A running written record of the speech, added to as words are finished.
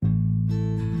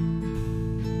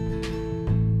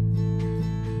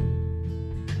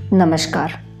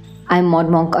Namaskar. I'm Maud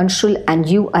Monk Anshul and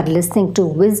you are listening to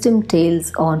Wisdom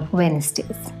Tales on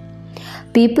Wednesdays.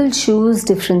 People choose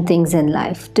different things in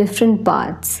life, different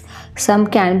paths. Some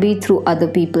can be through other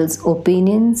people's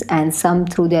opinions and some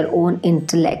through their own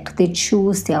intellect. They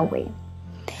choose their way.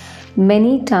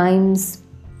 Many times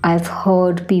I've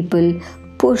heard people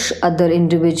push other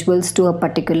individuals to a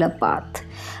particular path.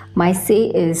 My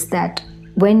say is that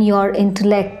when your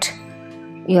intellect,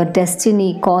 your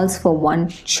destiny calls for one,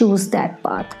 choose that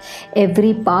path.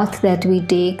 Every path that we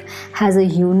take has a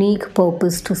unique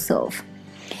purpose to serve.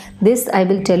 This I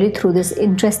will tell you through this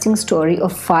interesting story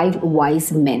of 5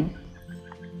 wise men.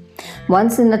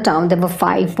 Once in a town, there were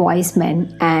 5 wise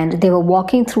men and they were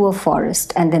walking through a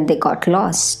forest and then they got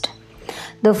lost.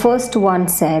 The first one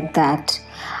said that,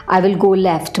 I will go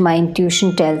left, my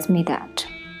intuition tells me that.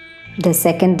 The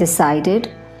second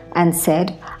decided and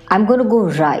said, I'm going to go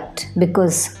right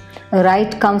because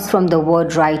right comes from the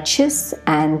word righteous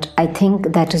and I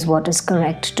think that is what is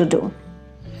correct to do.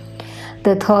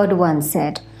 The third one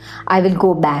said, I will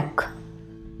go back.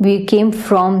 We came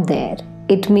from there.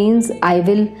 It means I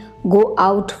will go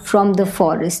out from the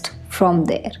forest from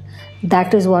there.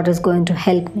 That is what is going to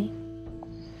help me.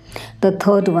 The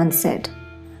third one said,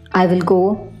 I will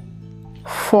go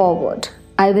forward.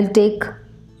 I will take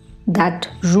that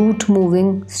route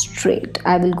moving straight.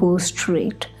 I will go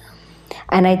straight.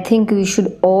 And I think we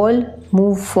should all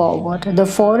move forward. The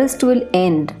forest will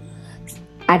end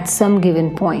at some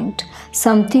given point.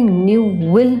 Something new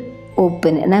will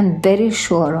open, and I'm very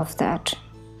sure of that.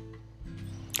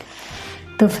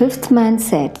 The fifth man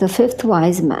said, the fifth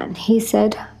wise man, he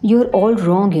said, you're all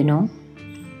wrong,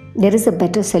 There is a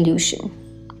better solution.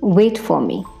 Wait for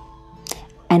me.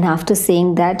 And after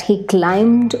saying that, he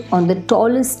climbed on the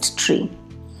tallest tree.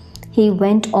 He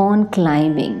went on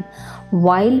climbing.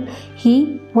 While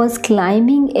he was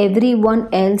climbing, everyone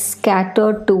else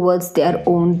scattered towards their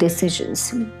own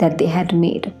decisions that they had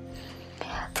made.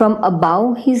 From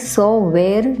above, he saw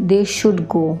where they should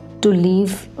go to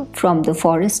leave from the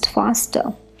forest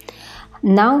faster.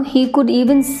 Now he could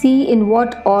even see in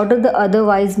what order the other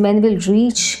wise men will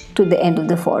reach to the end of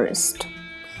the forest.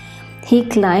 He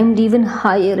climbed even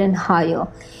higher and higher.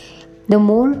 The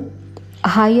more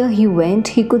higher he went,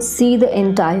 he could see the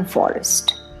entire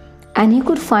forest. And he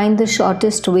could find the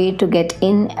shortest way to get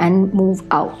in and move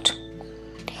out.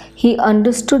 He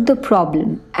understood the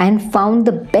problem and found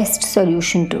the best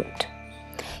solution to it.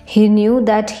 He knew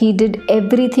that he did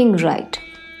everything right.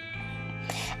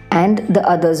 And the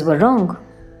others were wrong.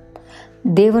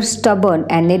 They were stubborn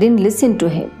and they didn't listen to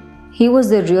him. He was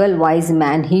the real wise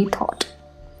man, he thought.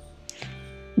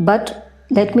 But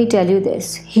let me tell you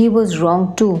this, he was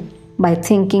wrong too by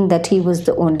thinking that he was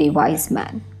the only wise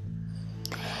man.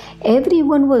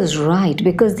 Everyone was right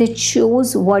because they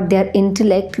chose what their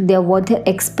intellect, what their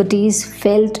expertise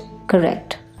felt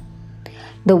correct.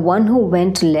 The one who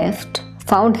went left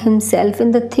found himself in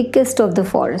the thickest of the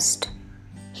forest.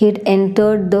 He had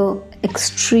entered the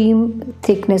extreme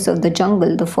thickness of the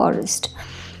jungle, the forest.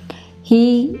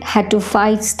 He had to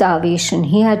fight starvation.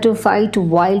 He had to fight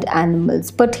wild animals,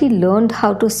 but he learned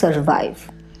how to survive.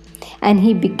 And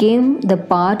he became the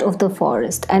part of the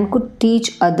forest and could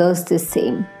teach others the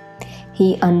same.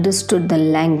 He understood the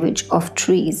language of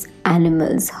trees,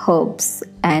 animals, herbs,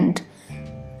 and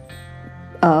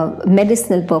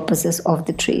medicinal purposes of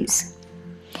the trees.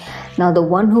 Now, the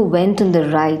one who went on the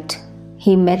right,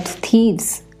 he met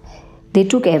thieves. They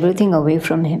took everything away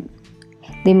from him.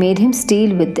 They made him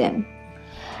steal with them.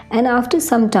 And after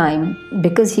some time,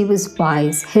 because he was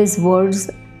wise, his words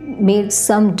made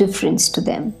some difference to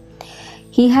them.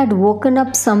 He had woken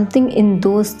up something in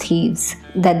those thieves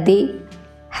that they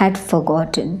had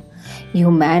forgotten: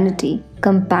 humanity,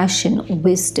 compassion,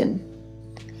 wisdom.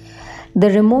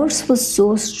 The remorse was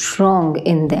so strong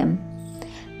in them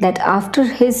that after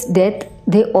his death,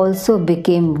 they also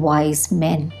became wise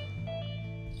men.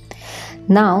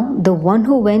 Now, the one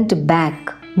who went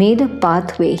back made a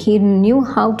pathway. He knew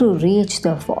how to reach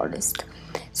the forest.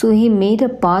 So he made a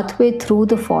pathway through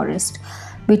the forest,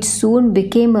 which soon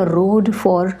became a road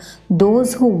for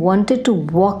those who wanted to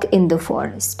walk in the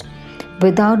forest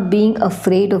without being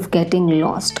afraid of getting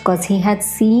lost, because he had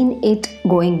seen it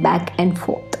going back and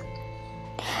forth.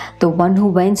 The one who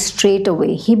went straight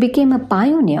away, he became a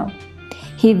pioneer.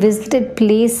 He visited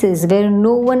places where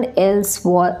no one else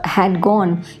had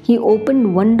gone. He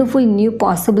opened wonderful new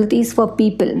possibilities for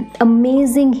people,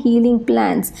 amazing healing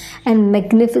plants and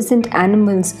magnificent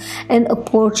animals and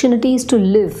opportunities to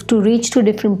live, to reach to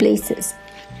different places.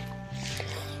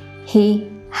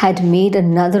 He had made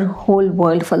another whole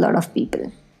world for a lot of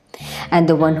people. And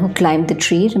the one who climbed the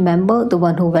tree, remember, the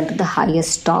one who went to the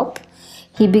highest top,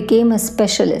 he became a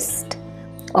specialist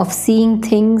of seeing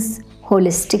things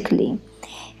holistically.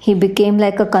 He became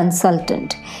like a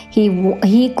consultant.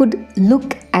 He could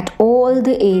look at all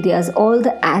the areas, all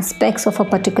the aspects of a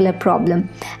particular problem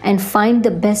and find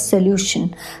the best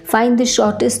solution, find the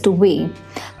shortest way.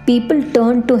 People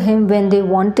turned to him when they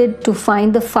wanted to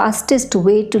find the fastest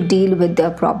way to deal with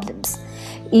their problems.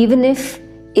 Even if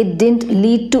it didn't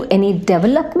lead to any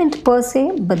development per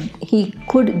se, but he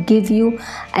could give you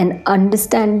an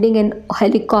understanding and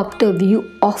helicopter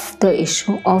view of the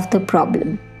issue, of the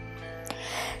problem.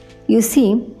 You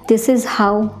see, this is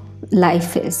how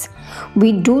life is.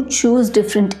 We do choose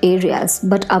different areas,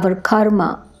 but our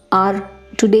karma, our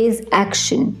today's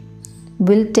action,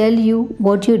 will tell you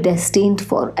what you're destined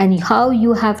for and how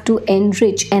you have to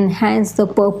enrich, enhance the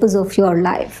purpose of your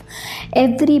life.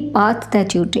 Every path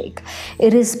that you take,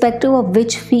 irrespective of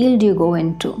which field you go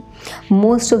into,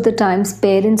 most of the times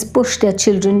parents push their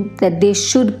children that they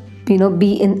should,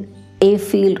 be in A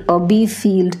field or B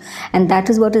field, and that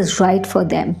is what is right for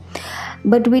them.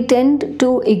 But we tend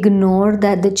to ignore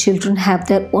that the children have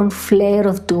their own flair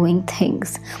of doing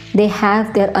things. They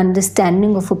have their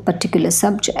understanding of a particular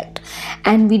subject,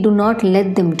 and we do not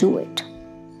let them do it,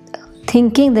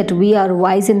 thinking that we are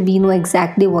wise and we know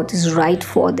exactly what is right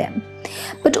for them.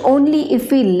 But only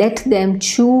if we let them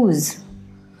choose,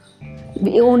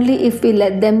 only if we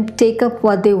let them take up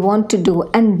what they want to do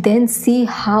and then see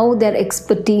how their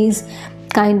expertise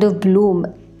kind of bloom,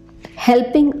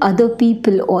 helping other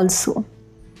people also.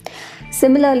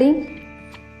 Similarly,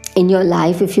 in your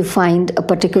life, if you find a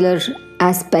particular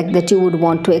aspect that you would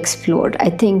want to explore, I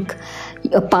think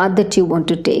a path that you want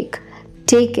to take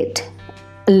it,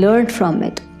 learn from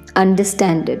it,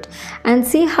 understand it, and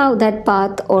see how that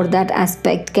path or that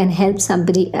aspect can help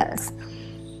somebody else.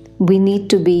 We need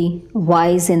to be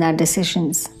wise in our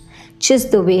decisions,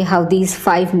 just the way how these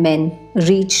 5 men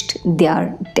reached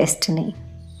their destiny.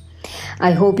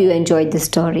 I hope you enjoyed this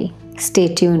story.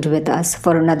 Stay tuned with us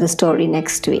for another story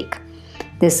next week.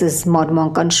 This is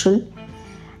Modmonk Anshul,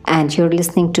 and you're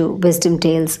listening to Wisdom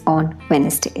Tales on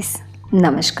Wednesdays.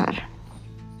 Namaskar.